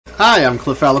Hi, I'm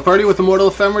Cliff Aliperti with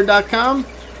ImmortalEphemerid.com,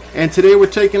 and today we're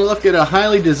taking a look at a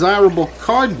highly desirable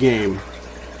card game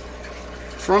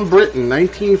from Britain,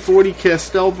 1940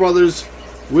 Castell Bros.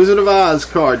 Wizard of Oz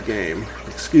card game.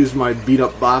 Excuse my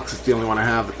beat-up box, it's the only one I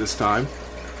have at this time.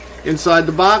 Inside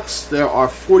the box, there are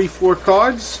 44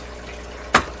 cards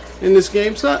in this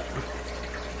game set,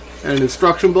 and an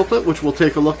instruction booklet, which we'll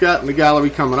take a look at in the gallery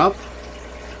coming up.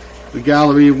 The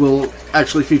gallery will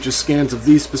actually feature scans of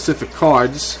these specific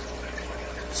cards.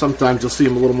 Sometimes you'll see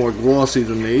them a little more glossy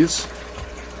than these.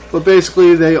 But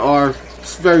basically they are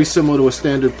very similar to a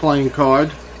standard playing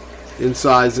card in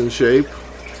size and shape.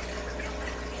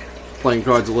 Playing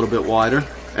card's a little bit wider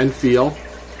and feel.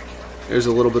 There's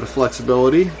a little bit of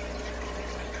flexibility.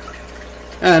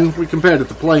 And we compared it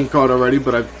to playing card already,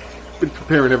 but I've been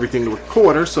comparing everything to a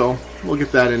quarter, so we'll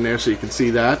get that in there so you can see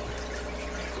that.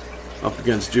 Up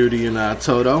against Judy and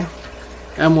Toto.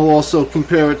 And we'll also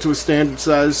compare it to a standard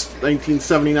size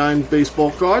 1979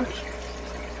 baseball card.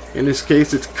 In this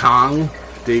case it's Kong,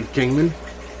 Dave Kingman,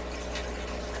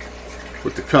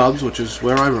 with the Cubs, which is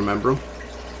where I remember him.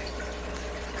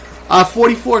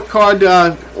 44 card,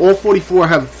 all 44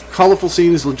 have colorful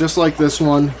scenes just like this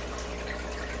one.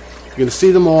 You're going to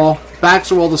see them all.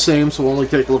 Backs are all the same, so we'll only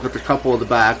take a look at a couple of the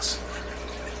backs.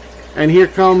 And here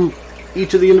come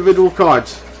each of the individual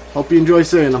cards. Hope you enjoy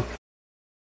seeing them.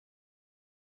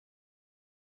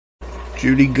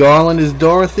 Judy Garland is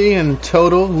Dorothy, and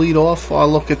Toto lead off our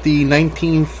look at the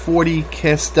 1940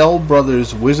 Castell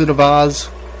Bros. Wizard of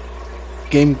Oz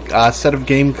game set of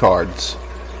game cards.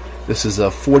 This is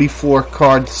a 44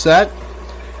 card set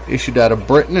issued out of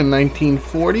Britain in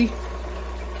 1940,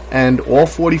 and all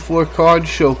 44 cards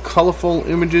show colorful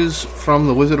images from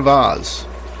the Wizard of Oz.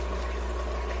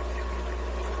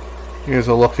 Here's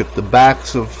a look at the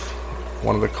backs of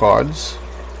one of the cards,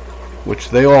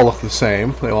 which they all look the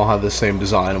same. They all have the same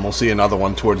design, and we'll see another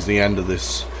one towards the end of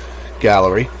this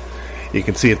gallery. You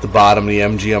can see at the bottom the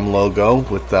MGM logo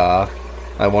with, I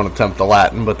won't attempt the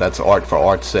Latin, but that's art for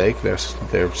art's sake, their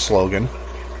slogan.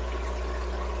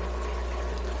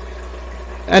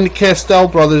 And the Castell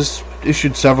Brothers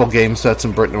issued several game sets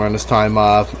in Britain around this time.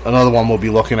 Another one we'll be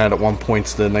looking at one point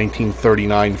is the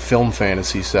 1939 Film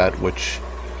Fantasy set, which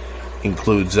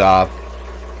includes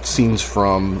scenes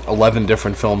from 11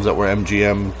 different films that were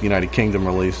MGM United Kingdom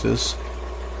releases.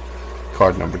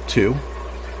 Card number 2.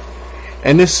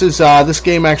 And this is this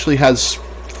game actually has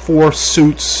 4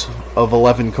 suits of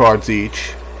 11 cards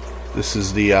each. This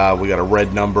is the we got a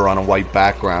red number on a white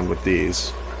background with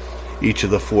these. Each of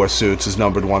the 4 suits is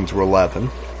numbered 1 through 11.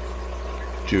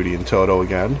 Judy and Toto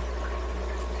again.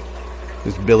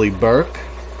 There's Billy Burke.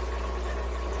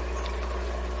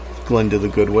 Glinda the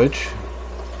Good Witch.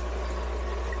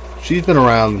 She's been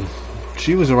around.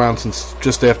 She was around since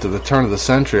just after the turn of the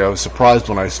century. I was surprised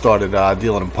when I started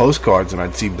dealing in postcards and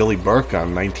I'd see Billy Burke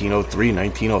on 1903,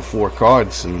 1904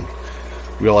 cards and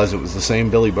realized it was the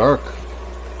same Billy Burke.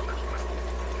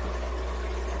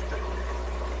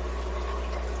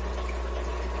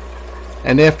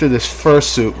 And after this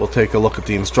first suit, we'll take a look at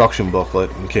the instruction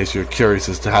booklet in case you're curious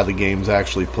as to how the game's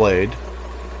actually played.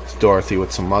 It's Dorothy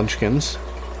with some munchkins.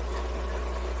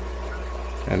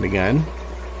 And again.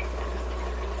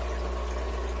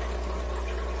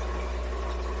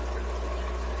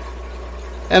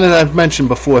 And as I've mentioned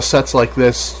before, sets like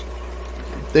this,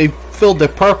 they filled their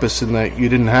purpose in that you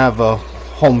didn't have a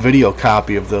home video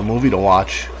copy of the movie to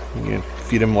watch.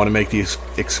 If you didn't want to make the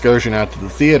excursion out to the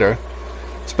theater,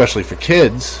 especially for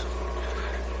kids,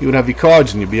 you would have your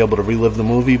cards and you'd be able to relive the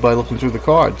movie by looking through the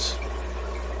cards.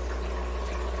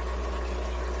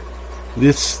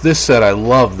 This set, I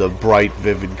love the bright,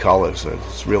 vivid colors.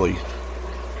 It's really,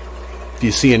 if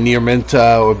you see a near mint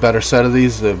or better set of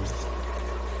these,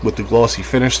 with the glossy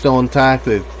finish still intact,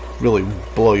 they really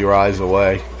blow your eyes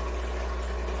away.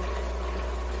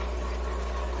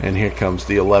 And here comes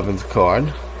the 11th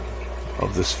card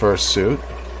of this first suit.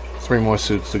 3 more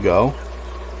suits to go.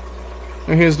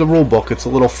 And here's the rule book. It's a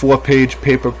little 4-page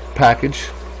paper package.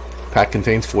 Pack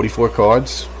contains 44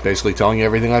 cards, basically telling you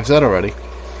everything I've said already.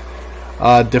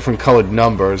 Different colored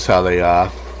numbers, how they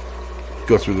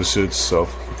go through the suits, so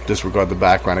disregard the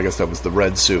background. I guess that was the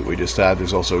red suit we just had.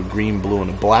 There's also a green, blue, and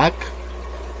a black.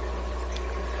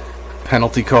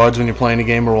 Penalty cards when you're playing a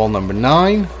game are all number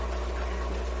 9.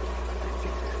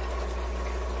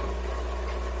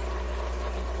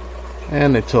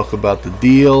 And they talk about the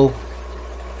deal.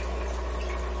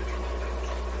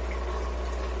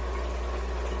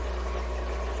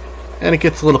 And it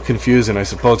gets a little confusing, I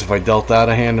suppose, if I dealt out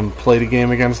a hand and played a game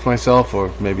against myself,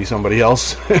 or maybe somebody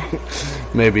else.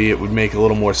 Maybe it would make a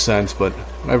little more sense, but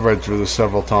I've read through this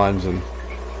several times, and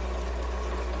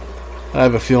I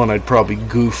have a feeling I'd probably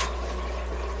goof,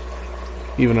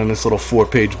 even on this little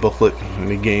 4-page booklet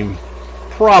in a game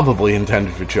probably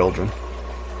intended for children.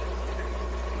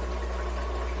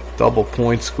 Double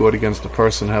points scored against the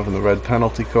person having the red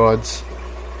penalty cards.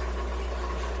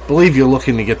 I believe you're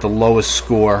looking to get the lowest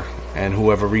score, and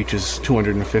whoever reaches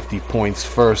 250 points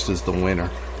first is the winner.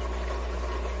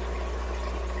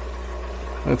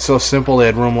 It's so simple, they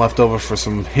had room left over for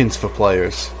some hints for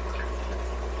players.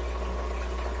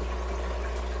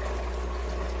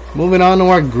 Moving on to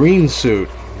our green suit,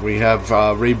 we have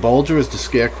Ray Bolger as the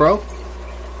Scarecrow.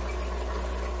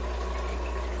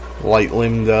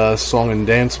 Light-limbed song and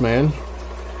dance man.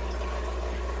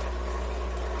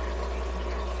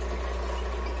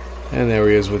 And there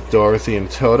he is with Dorothy and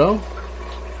Toto.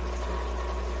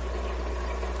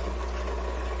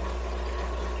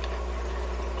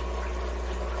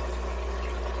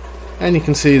 And you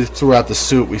can see throughout the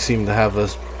suit we seem to have a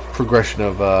progression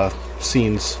of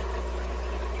scenes.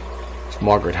 It's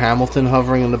Margaret Hamilton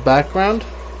hovering in the background.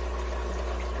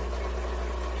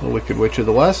 The Wicked Witch of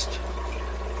the West.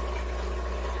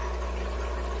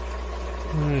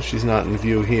 She's not in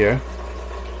view here.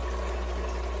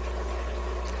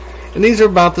 And these are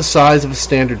about the size of a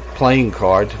standard playing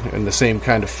card and the same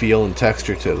kind of feel and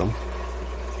texture to them.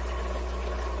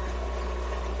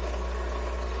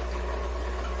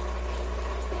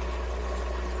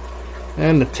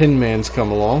 And the Tin Man's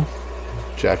come along.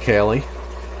 Jack Haley.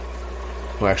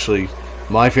 Well, actually,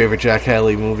 my favorite Jack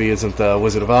Haley movie isn't The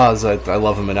Wizard of Oz. I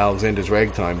love him in Alexander's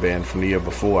Ragtime Band from the year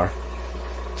before.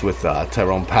 It's with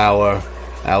Tyrone Power,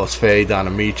 Alice Faye, Don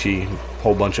Amici, a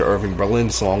whole bunch of Irving Berlin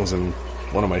songs, and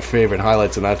one of my favorite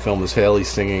highlights in that film is Haley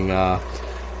singing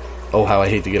Oh How I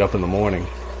Hate to Get Up in the Morning.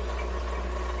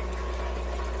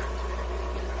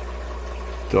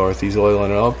 Dorothy's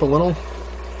oiling it up a little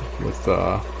with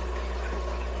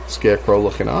Scarecrow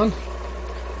looking on.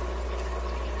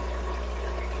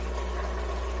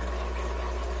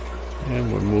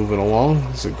 And we're moving along.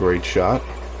 This is a great shot.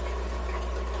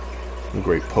 A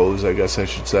great pose, I guess I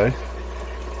should say.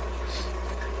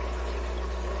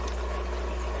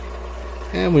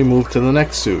 And we move to the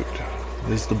next suit.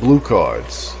 This is the blue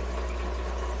cards,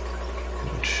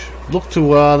 which look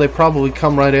to they probably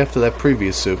come right after that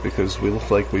previous suit because we look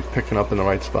like we're picking up in the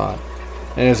right spot.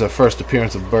 And here's our first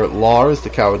appearance of Bert Lahr as the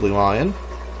Cowardly Lion.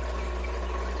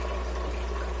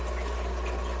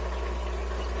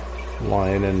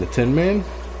 Lion and the Tin Man.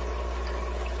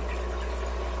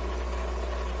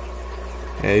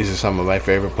 And these are some of my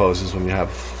favorite poses when you have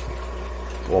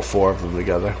all four of them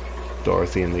together.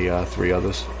 Dorothy and the three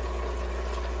others.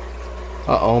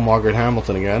 Uh-oh, Margaret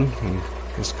Hamilton again. And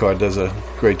this card does a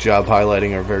great job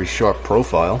highlighting her very sharp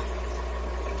profile.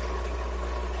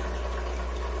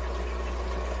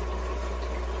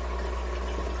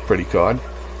 Pretty card.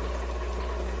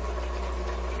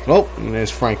 Oh, and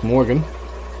there's Frank Morgan.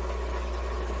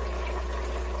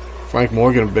 Frank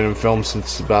Morgan had been in film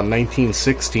since about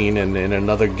 1916, and in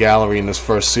another gallery in this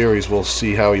first series we'll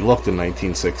see how he looked in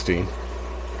 1916.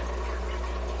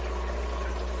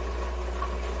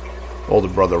 Older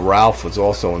brother Ralph was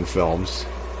also in films.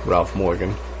 Ralph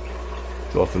Morgan.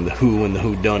 He's off in The Who and The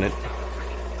Who Done It.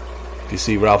 If you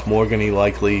see Ralph Morgan, he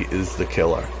likely is the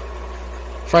killer.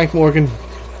 Frank Morgan,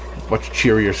 much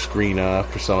cheerier screen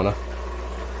persona.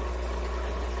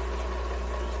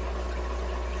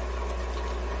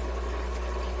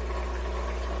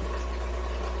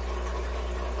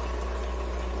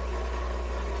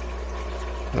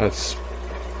 That's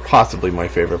possibly my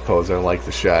favorite pose. I like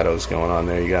the shadows going on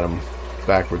there. You got them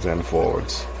backwards and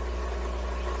forwards.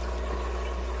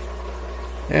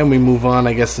 And we move on.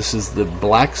 I guess this is the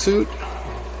black suit.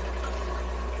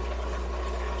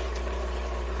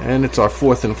 And it's our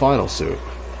fourth and final suit.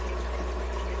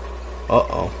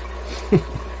 Uh-oh.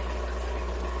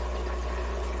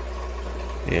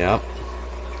 Yeah.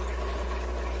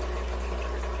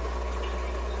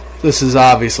 This is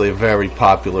obviously a very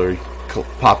popularly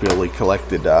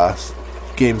collected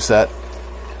game set.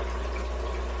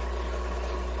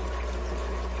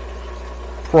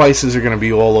 Prices are going to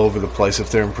be all over the place. If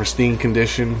they're in pristine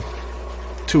condition,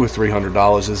 $200 or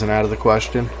 $300 isn't out of the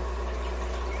question.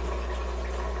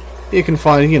 You can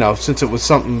find, you know, since it was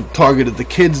something targeted to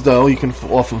kids, though, you can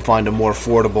often find a more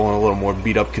affordable and a little more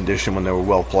beat up condition when they were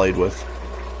well played with.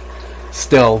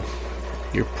 Still,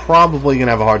 you're probably going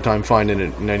to have a hard time finding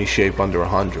it in any shape under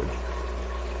 $100.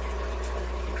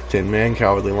 Tin Man,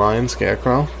 Cowardly Lion,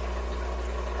 Scarecrow.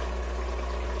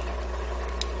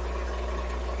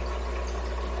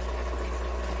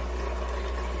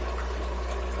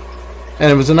 And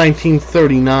it was a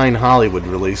 1939 Hollywood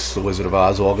release, The Wizard of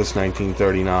Oz, August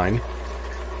 1939.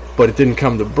 but it didn't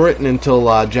come to Britain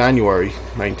until January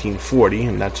 1940,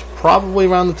 and that's probably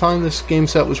around the time this game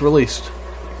set was released.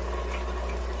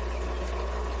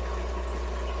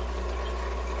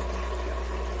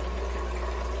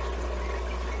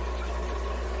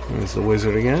 There's the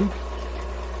wizard again.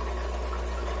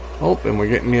 Oh, and we're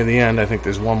getting near the end. I think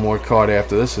there's one more card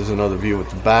after this. There's another view at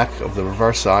the back of the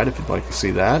reverse side if you'd like to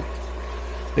see that.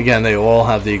 Again, they all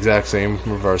have the exact same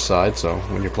reverse side, so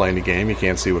when you're playing the game you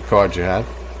can't see what cards you have.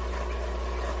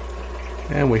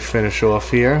 And we finish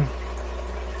off here.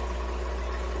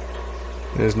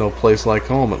 There's no place like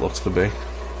home, it looks to be.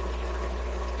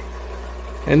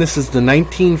 And this is the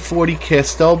 1940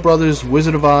 Castell Bros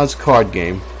Wizard of Oz card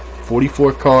game.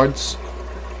 44 cards.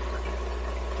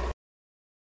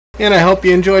 And I hope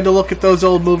you enjoyed a look at those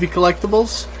old movie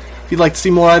collectibles. If you'd like to see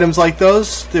more items like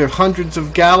those, there are hundreds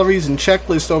of galleries and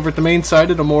checklists over at the main site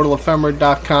at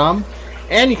immortalephemera.com.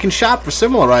 And you can shop for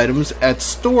similar items at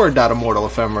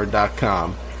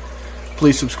store.immortalephemera.com.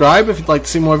 Please subscribe if you'd like to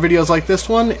see more videos like this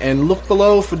one, and look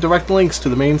below for direct links to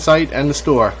the main site and the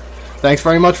store. Thanks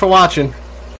very much for watching.